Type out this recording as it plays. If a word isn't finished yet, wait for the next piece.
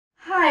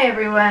Hi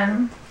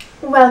everyone,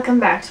 welcome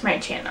back to my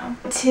channel.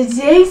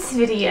 Today's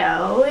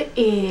video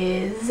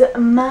is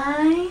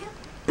my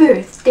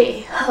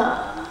birthday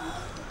haul.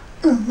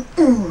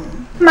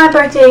 My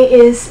birthday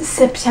is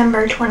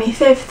September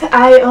 25th.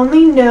 I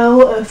only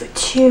know of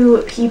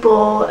 2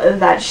 people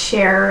that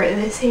share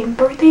the same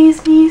birthday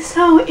as me,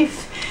 so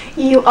if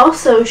you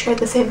also share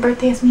the same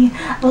birthday as me,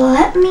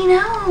 let me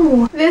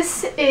know.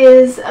 This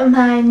is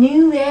my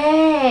new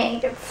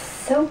bag. It's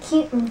so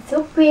cute and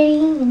so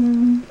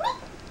pretty.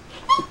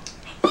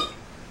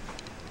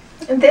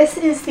 This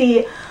is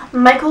the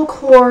Michael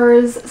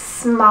Kors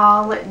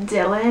Small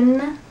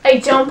Dillion. I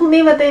don't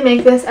believe that they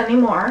make this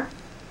anymore.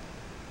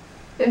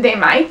 They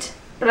might,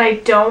 but I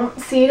don't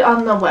see it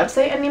on the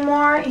website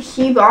anymore.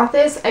 He bought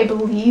this, I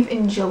believe,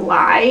 in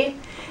July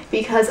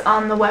because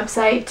on the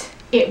website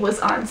it was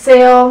on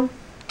sale.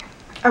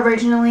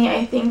 Originally,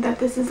 I think that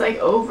this is like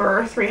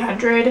over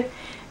 $300,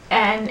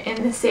 and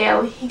in the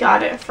sale he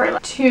got it for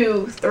like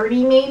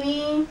 $230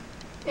 maybe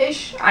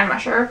ish. I'm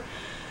not sure.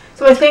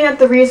 So I think that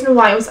the reason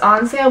why it was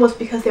on sale was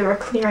because they were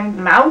clearing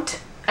them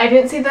out. I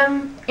didn't see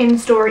them in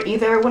store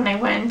either when I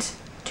went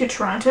to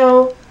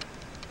Toronto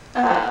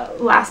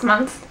last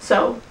month,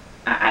 so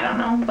I don't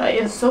know, but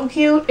it's so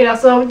cute. It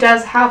also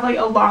does have like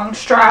a long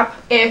strap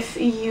if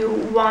you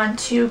want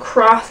to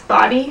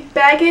cross-body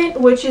bag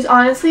it, which is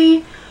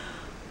honestly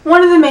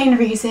one of the main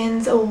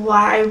reasons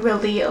why I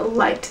really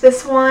liked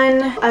this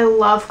one. I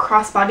love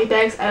crossbody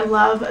bags. I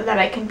love that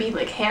I can be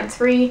like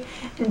hands-free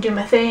and do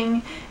my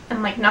thing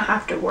and like not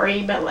have to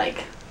worry about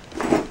like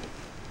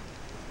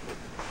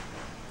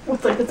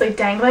it's like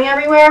dangling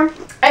everywhere.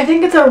 I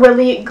think it's a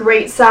really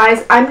great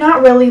size. I'm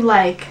not really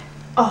like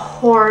a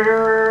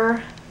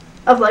hoarder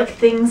of like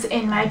things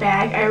in my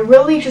bag. I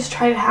really just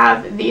try to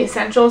have the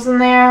essentials in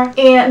there.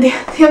 And the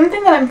other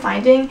thing that I'm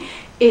finding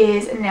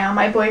is now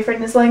my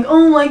boyfriend is like,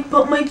 oh, like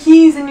put my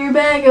keys in your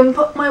bag and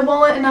put my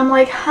wallet, and I'm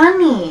like,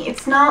 honey,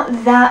 it's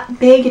not that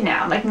big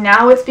now. Like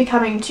now it's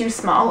becoming too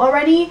small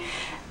already.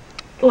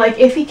 Like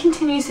if he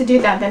continues to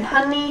do that, then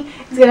honey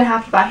is gonna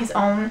have to buy his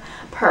own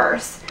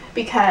purse,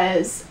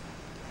 because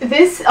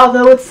this,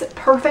 although it's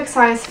perfect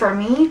size for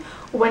me,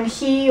 when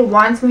he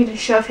wants me to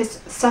shove his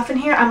stuff in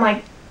here, I'm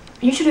like,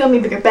 you should get me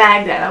a bigger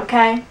bag then,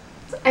 okay?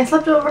 I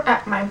slept over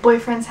at my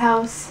boyfriend's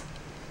house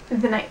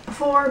the night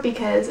before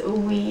because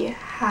we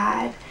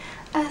had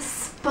a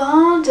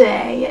spa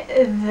day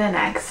the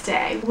next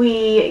day.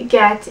 We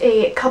get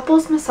a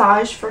couples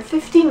massage for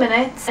 50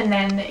 minutes, and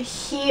then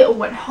he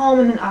went home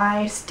and then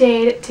I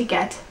stayed to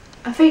get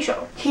a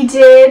facial. He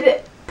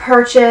did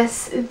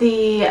purchase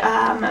the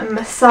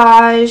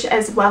massage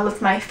as well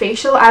as my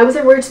facial. I was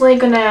originally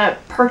gonna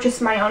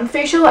purchase my own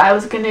facial. I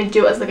was gonna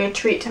do it as like a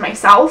treat to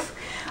myself,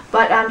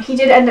 but he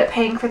did end up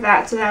paying for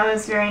that, so that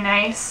was very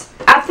nice.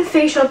 At the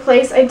facial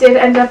place, I did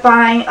end up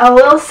buying a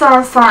little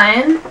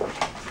something.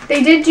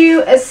 They did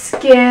do a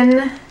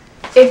skin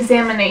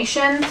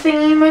examination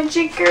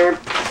thingamajigger,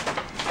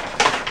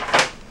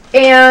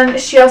 and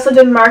she also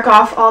did mark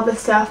off all the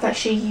stuff that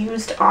she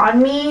used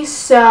on me,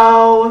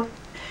 so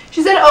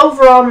she said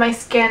overall my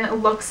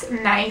skin looks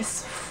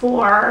nice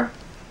for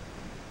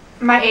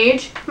my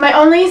age. My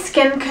only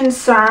skin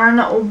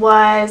concern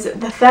was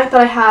the fact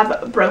that I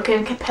have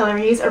broken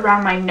capillaries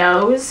around my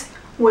nose,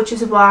 which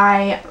is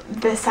why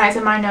the sides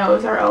of my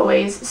nose are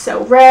always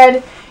so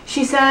red.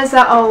 She says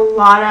that a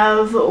lot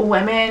of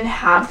women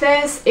have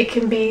this. It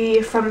can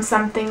be from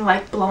something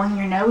like blowing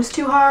your nose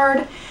too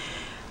hard.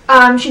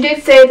 She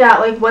did say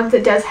that like once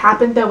it does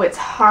happen though, it's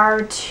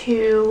hard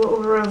to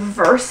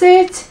reverse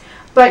it.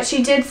 But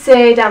she did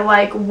say that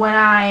like when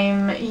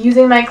I'm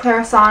using my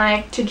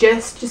Clarisonic to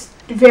just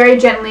very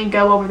gently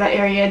go over that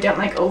area, don't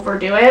like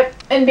overdo it.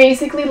 And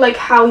basically like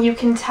how you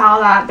can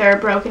tell that they're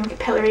broken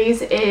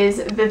capillaries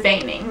is the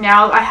veining.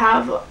 Now I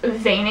have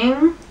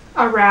veining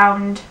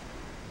around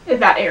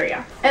that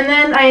area. And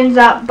then I ended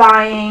up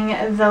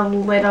buying the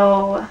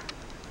little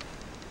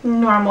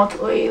normal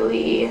to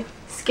oily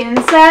skin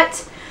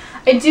set.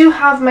 I do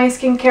have my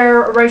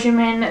skincare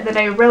regimen that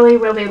I really,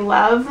 really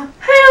love. I don't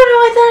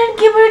know, I thought I'd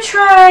give it a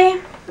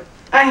try.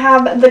 I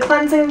have the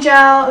cleansing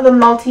gel, the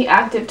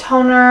multi-active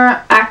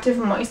toner, active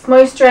moist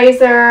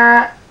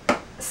moisturizer,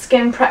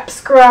 skin prep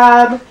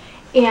scrub,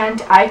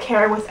 and eye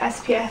care with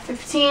SPF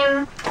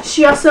 15.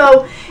 She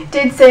also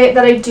did say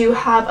that I do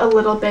have a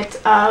little bit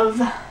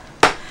of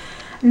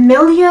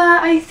milia,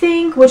 I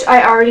think, which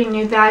I already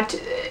knew that.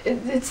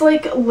 It's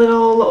like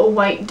little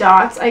white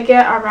dots I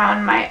get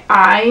around my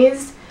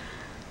eyes.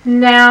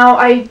 Now,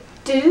 I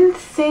didn't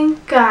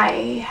think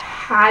I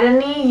had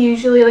any.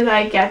 Usually, like,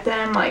 I get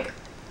them, like,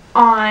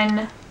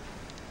 on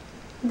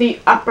the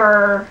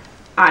upper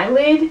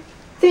eyelid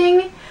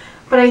thing.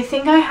 But I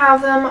think I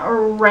have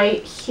them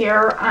right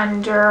here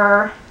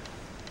under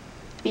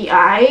the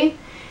eye.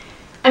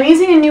 I'm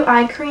using a new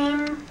eye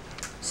cream,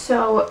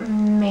 so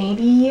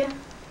maybe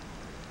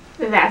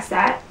that's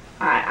that.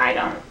 I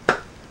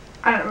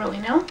don't really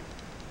know.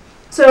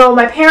 So,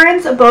 my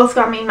parents both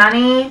got me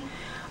money,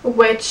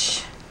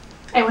 which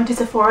I went to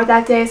Sephora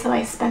that day, so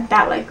I spent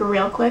that like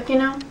real quick, you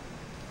know.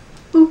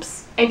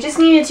 Oops. I just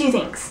needed 2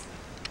 things.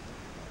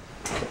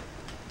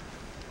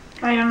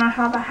 I don't know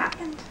how that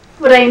happened.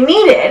 What I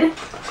needed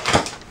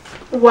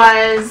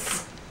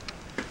was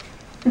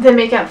the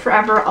Makeup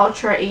Forever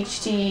Ultra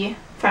HD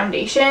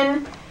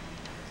foundation.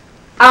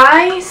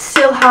 I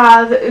still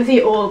have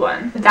the old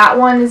one. That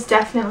one is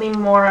definitely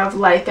more of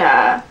like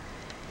a,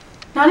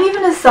 not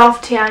even a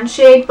soft tan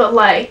shade, but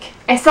like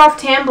a soft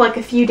tan but like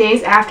a few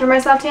days after my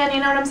soft tan, you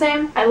know what I'm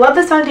saying? I love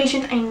this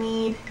foundation. I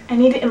need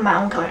it in my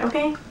own color,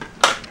 okay?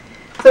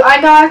 So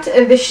I got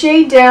the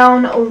Shade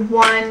Down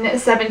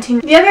 117.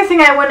 The other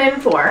thing I went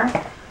in for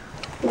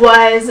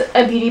was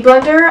a beauty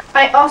blender.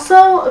 I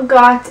also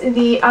got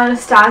the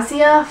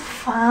Anastasia,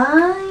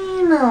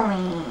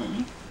 finally,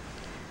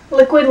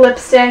 liquid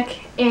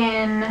lipstick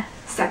in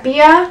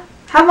Sepia.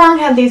 How long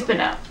have these been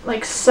out?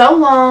 Like so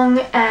long,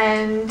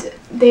 and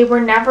they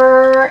were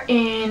never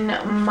in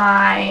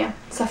my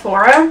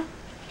Sephora,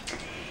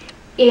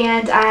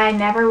 and I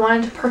never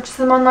wanted to purchase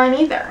them online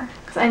either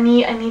because I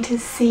need to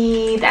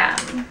see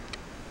them.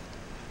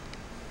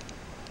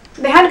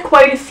 They had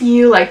quite a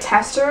few like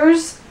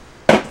testers,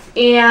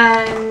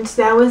 and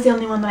that was the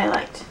only one that I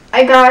liked.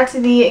 I got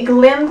the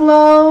Glam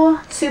Glow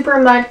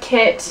Super Mud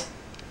Kit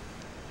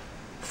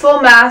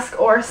Full Mask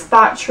or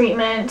Spot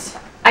Treatment.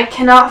 I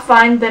cannot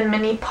find the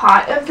mini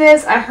pot of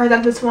this. I heard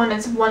that this one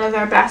is one of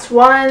their best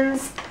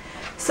ones.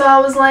 So I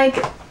was like,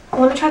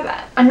 let me try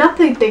that. I'm not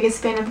the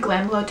biggest fan of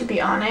Glam Glow, to be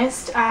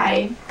honest.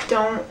 I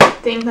don't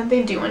think that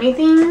they do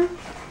anything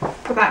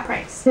for that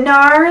price.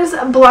 NARS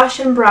Blush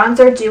and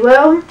Bronzer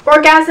Duo.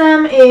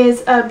 Orgasm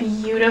is a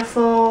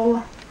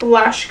beautiful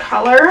blush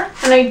color,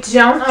 and I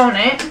don't own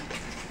it.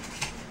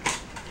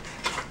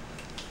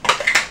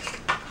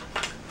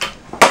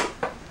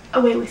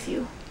 Away with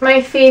you.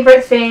 My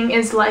favorite thing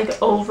is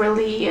like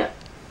overly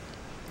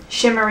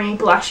shimmery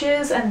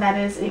blushes, and that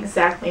is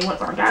exactly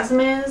what Orgasm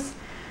is.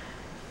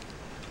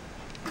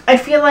 I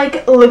feel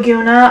like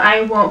Laguna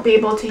I won't be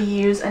able to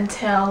use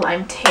until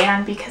I'm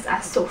tan because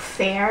that's so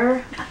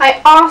fair.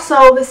 I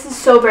also, this is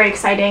so very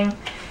exciting,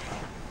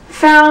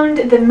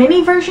 found the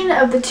mini version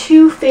of the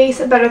Too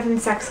Faced Better Than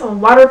Sex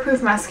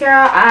waterproof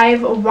mascara.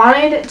 I've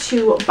wanted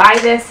to buy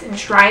this and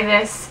try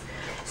this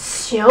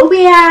so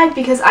bad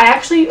because I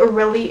actually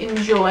really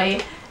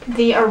enjoy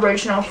the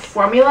original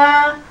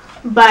formula,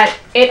 but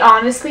it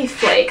honestly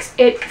flakes.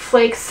 It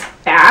flakes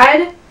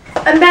bad.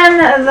 And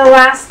then the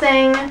last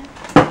thing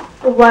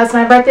was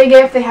my birthday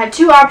gift. They had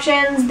two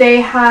options.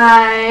 They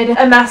had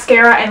a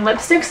mascara and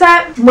lipstick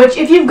set, which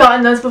if you've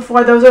gotten those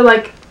before, those are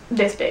like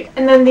this big.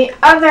 And then the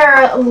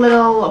other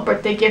little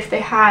birthday gift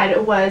they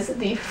had was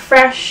the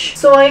Fresh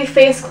Soy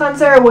Face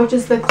Cleanser, which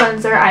is the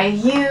cleanser I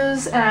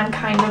use, and I'm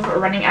kind of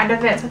running out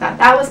of it, so I thought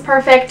that was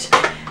perfect,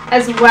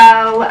 as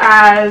well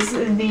as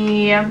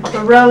the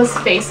Rose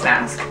Face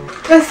Mask.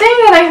 The thing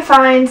that I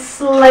find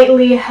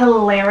slightly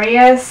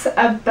hilarious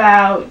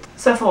about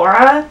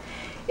Sephora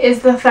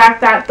is the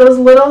fact that those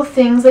little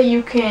things that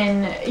you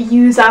can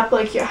use up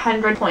like your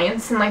 100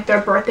 points and like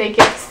their birthday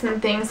gifts and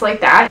things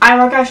like that.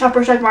 I work at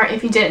Shoppers Drug Mart,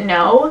 if you didn't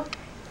know,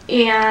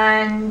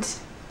 and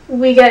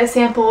we get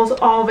samples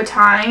all the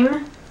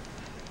time,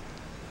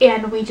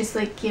 and we just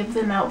like give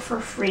them out for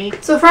free.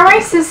 So for my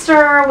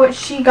sister, what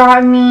she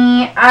got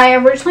me, I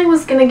originally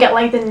was gonna get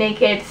like the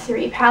Naked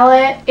 3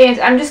 palette,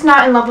 and I'm just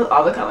not in love with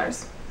all the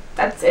colors.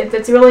 That's it.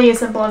 It's really as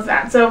simple as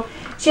that. So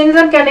she ended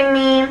up getting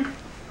me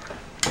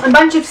a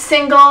bunch of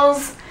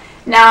singles.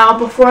 Now,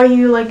 before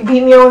you like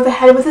beat me over the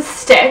head with a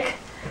stick,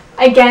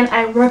 again,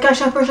 I work at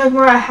Shoppers Drug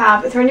Mart. I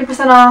have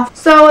 30% off.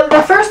 So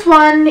the first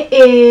one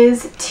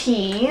is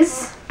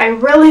Tease. I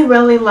really,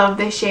 really love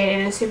this shade.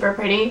 It is super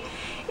pretty.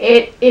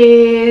 It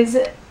is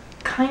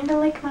kind of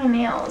like my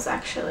nails,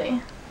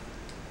 actually.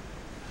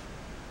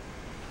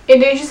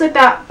 It is just like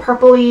that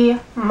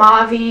purpley,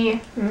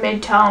 mauve-y,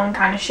 mid-tone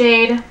kind of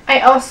shade. I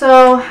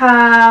also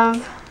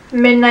have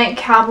Midnight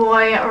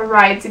Cowboy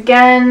Rides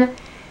Again.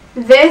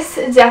 This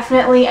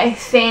definitely, I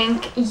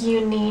think,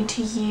 you need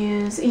to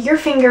use your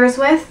fingers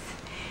with.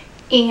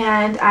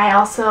 And I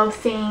also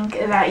think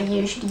that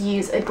you should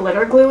use a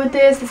glitter glue with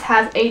this. This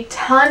has a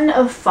ton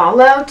of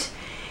fallout.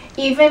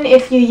 Even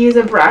if you use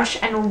a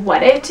brush and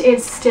wet it,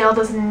 it still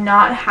does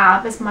not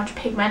have as much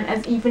pigment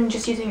as even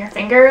just using your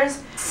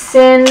fingers.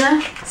 Sin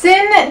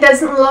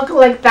doesn't look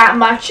like that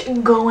much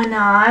going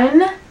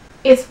on.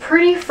 It's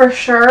pretty for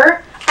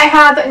sure. I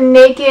have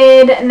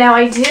Naked. Now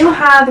I do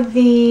have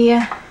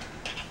the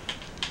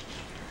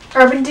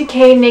Urban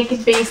Decay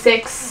Naked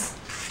Basics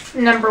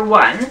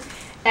 #1.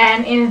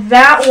 And in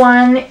that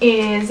one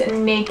is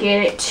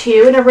Naked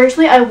 2. And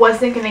originally I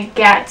wasn't going to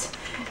get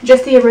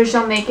just the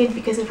original Naked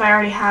because if I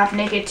already have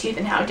Naked 2,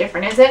 then how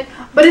different is it?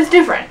 But it's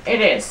different.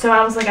 It is. So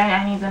I was like,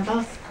 I need them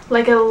both.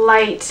 Like a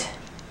light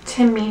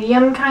to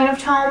medium kind of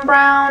tone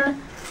brown.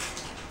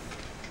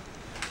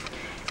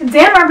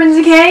 Damn, Urban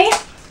Decay.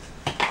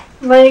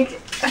 Like,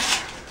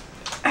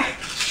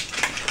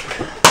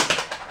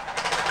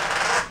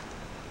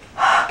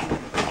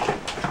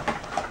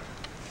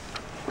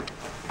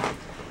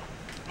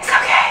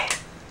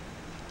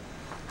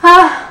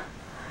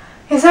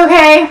 it's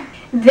okay.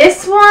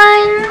 This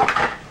one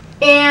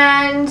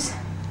and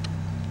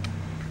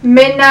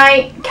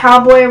Midnight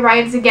Cowboy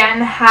Rides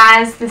Again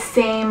has the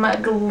same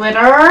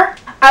glitter.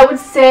 I would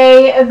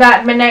say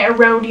that Midnight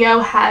Rodeo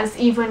has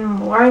even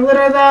more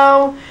glitter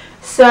though.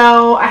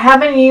 So I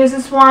haven't used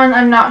this one.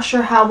 I'm not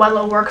sure how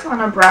well it works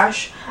on a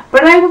brush.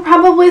 But I would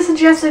probably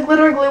suggest a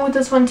glitter glue with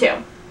this one too.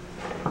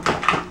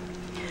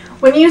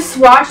 When you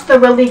swatch the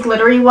really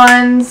glittery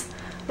ones,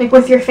 like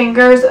with your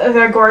fingers,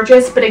 they're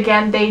gorgeous, but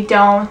again, they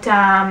don't,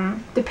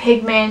 the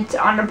pigment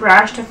on the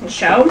brush doesn't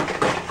show.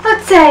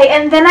 Let's say,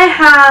 and then I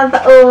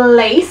have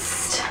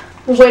Laced,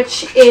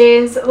 which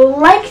is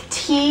like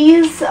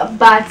Tease,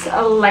 but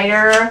a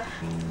lighter.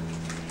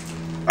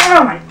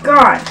 Oh my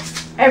god,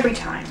 every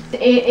time.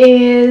 It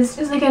is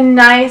just like a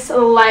nice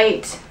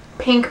light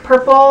pink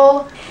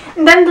purple.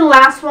 And then the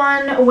last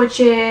one, which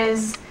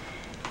is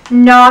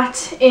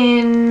not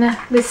in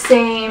the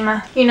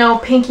same, you know,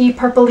 pinky,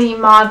 purpley,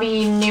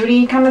 mauvey,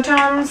 nudie kind of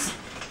tones.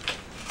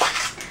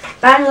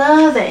 But I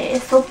love it.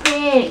 It's so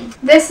pretty.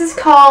 This is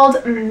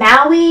called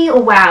Maui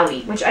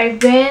Wowie, which I've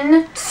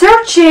been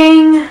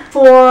searching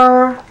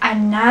for a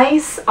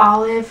nice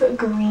olive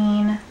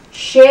green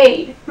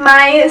shade.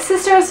 My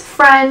sister's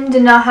friend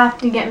did not have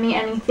to get me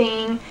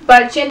anything,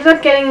 but she ended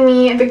up getting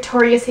me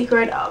Victoria's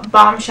Secret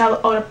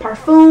Bombshell Eau de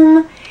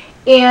Parfum.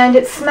 And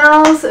it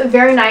smells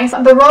very nice. The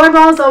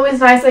rollerball is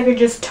always nice. I could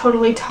just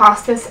totally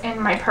toss this in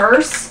my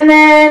purse. And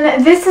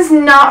then this is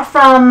not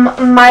from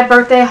my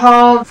birthday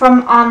haul,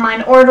 from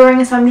online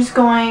ordering, so I'm just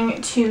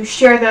going to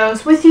share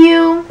those with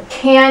you.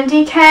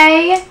 Candy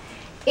K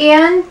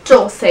and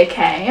Dulce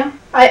K.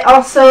 I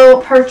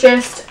also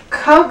purchased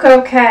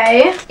Cocoa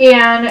K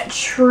and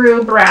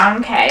True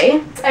Brown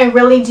K. I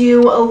really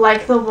do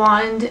like the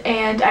wand,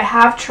 and I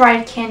have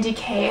tried Candy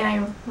K and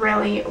I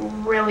really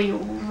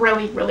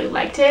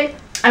liked it.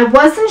 I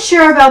wasn't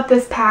sure about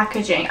this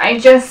packaging. I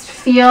just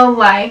feel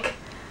like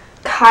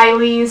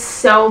Kylie's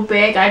so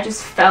big. I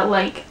just felt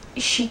like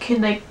she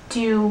could like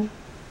do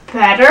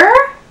better.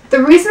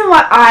 The reason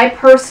why I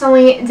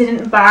personally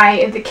didn't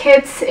buy the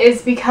kits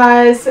is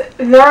because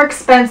they're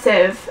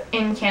expensive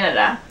in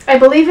Canada. I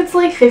believe it's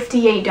like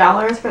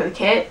 $58 for the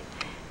kit.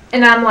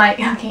 And I'm like,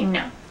 okay,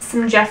 no.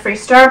 Some Jeffree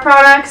Star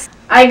products.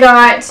 I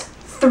got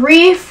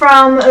 3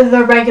 from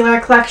the regular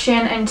collection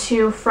and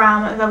 2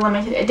 from the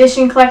limited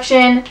edition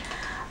collection.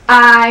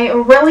 I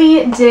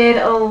really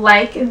did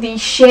like the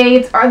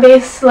shades. Are they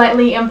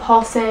slightly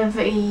impulsive?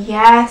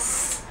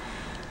 Yes.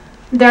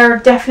 They're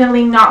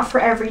definitely not for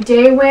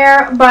everyday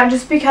wear, but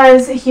just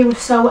because he was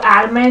so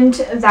adamant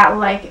that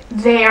like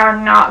they are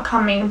not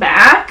coming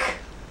back,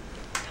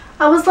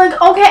 I was like,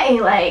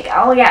 okay, like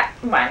I'll get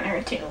 1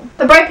 or 2.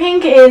 The bright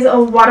pink is a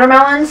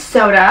watermelon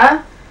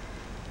soda.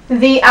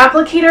 The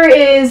applicator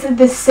is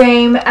the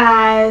same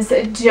as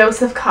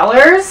Dose of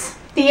Colors.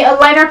 The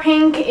lighter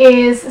pink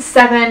is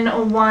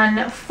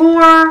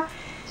 714.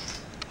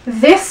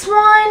 This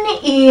one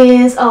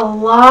is a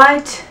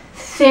lot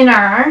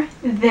thinner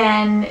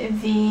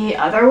than the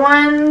other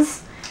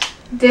ones.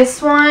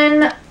 This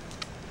one,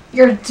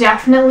 you're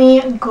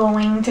definitely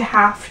going to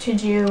have to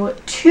do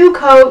 2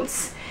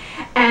 coats,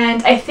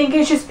 and I think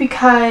it's just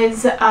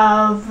because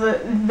of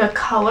the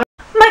color.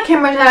 My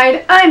camera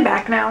died. I'm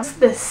back now.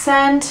 The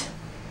scent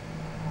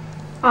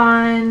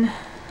on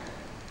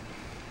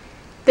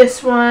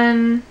this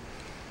one,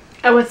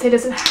 I would say,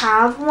 doesn't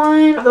have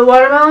one. The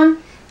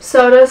watermelon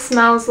soda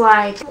smells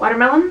like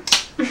watermelon.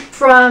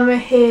 From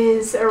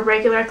his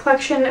regular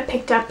collection, I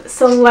picked up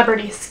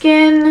Celebrity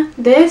Skin.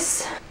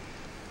 This,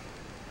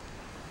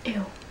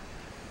 ew.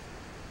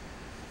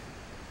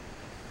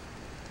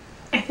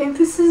 I think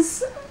this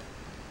is,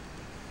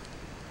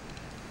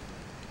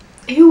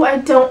 ew, I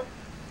don't,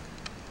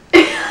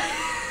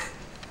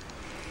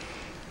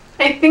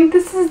 I think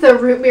this is the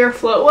root beer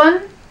float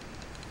one.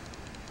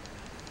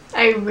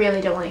 I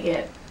really don't like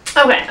it.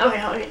 Okay,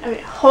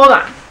 hold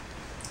on.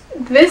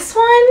 This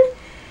one,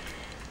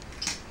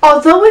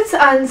 although it's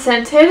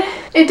unscented,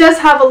 it does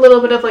have a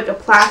little bit of like a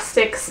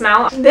plastic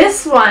smell.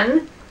 This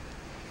one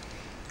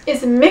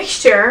is a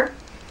mixture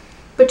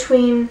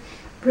between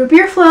root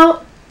beer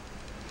float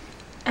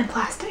and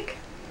plastic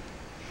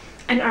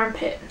and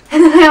armpit.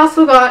 And then I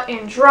also got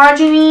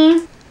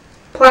androgyny,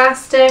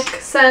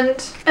 plastic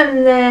scent,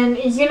 and then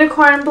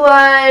unicorn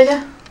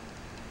blood.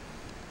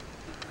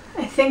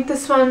 I think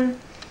this one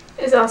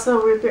is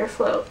also root beer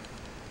float.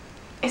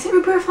 Is it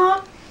root beer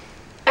float?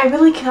 I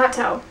really cannot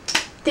tell.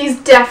 These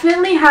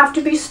definitely have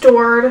to be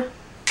stored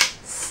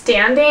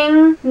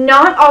standing.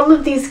 Not all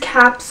of these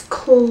caps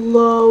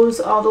close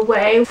all the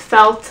way.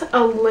 Felt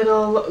a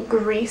little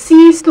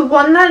greasy. The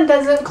one that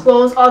doesn't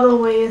close all the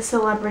way is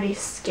Celebrity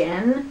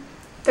Skin.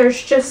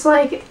 There's just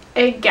like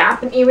a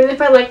gap, and even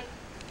if I like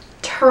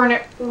turn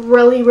it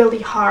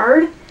really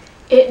hard,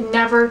 it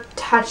never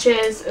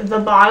touches the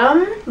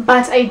bottom.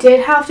 But I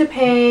did have to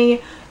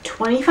pay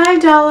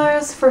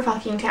 $25 for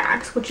fucking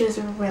tax, which is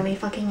really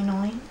fucking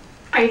annoying.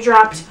 I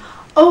dropped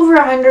over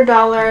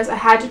 $100. I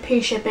had to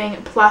pay shipping,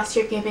 plus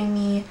you're giving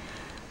me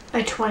a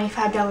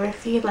 $25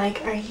 fee.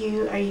 Like, are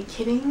you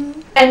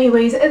kidding?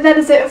 Anyways, that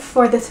is it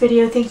for this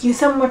video. Thank you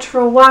so much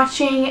for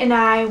watching, and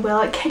I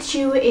will catch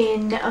you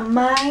in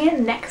my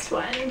next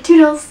one.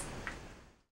 Toodles!